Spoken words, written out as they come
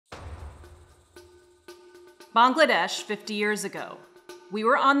Bangladesh 50 years ago. We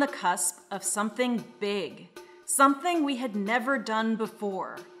were on the cusp of something big, something we had never done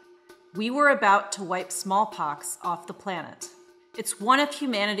before. We were about to wipe smallpox off the planet. It's one of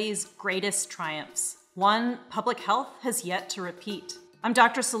humanity's greatest triumphs, one public health has yet to repeat. I'm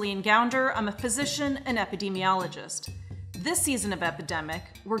Dr. Céline Gounder. I'm a physician and epidemiologist. This season of Epidemic,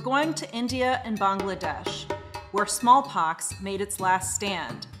 we're going to India and Bangladesh, where smallpox made its last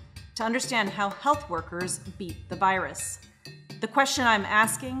stand, to understand how health workers beat the virus. The question I'm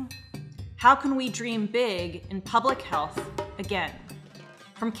asking, how can we dream big in public health again?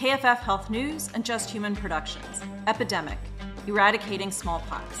 From KFF Health News and Just Human Productions, Epidemic, Eradicating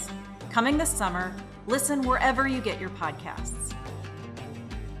Smallpox. Coming this summer, listen wherever you get your podcasts.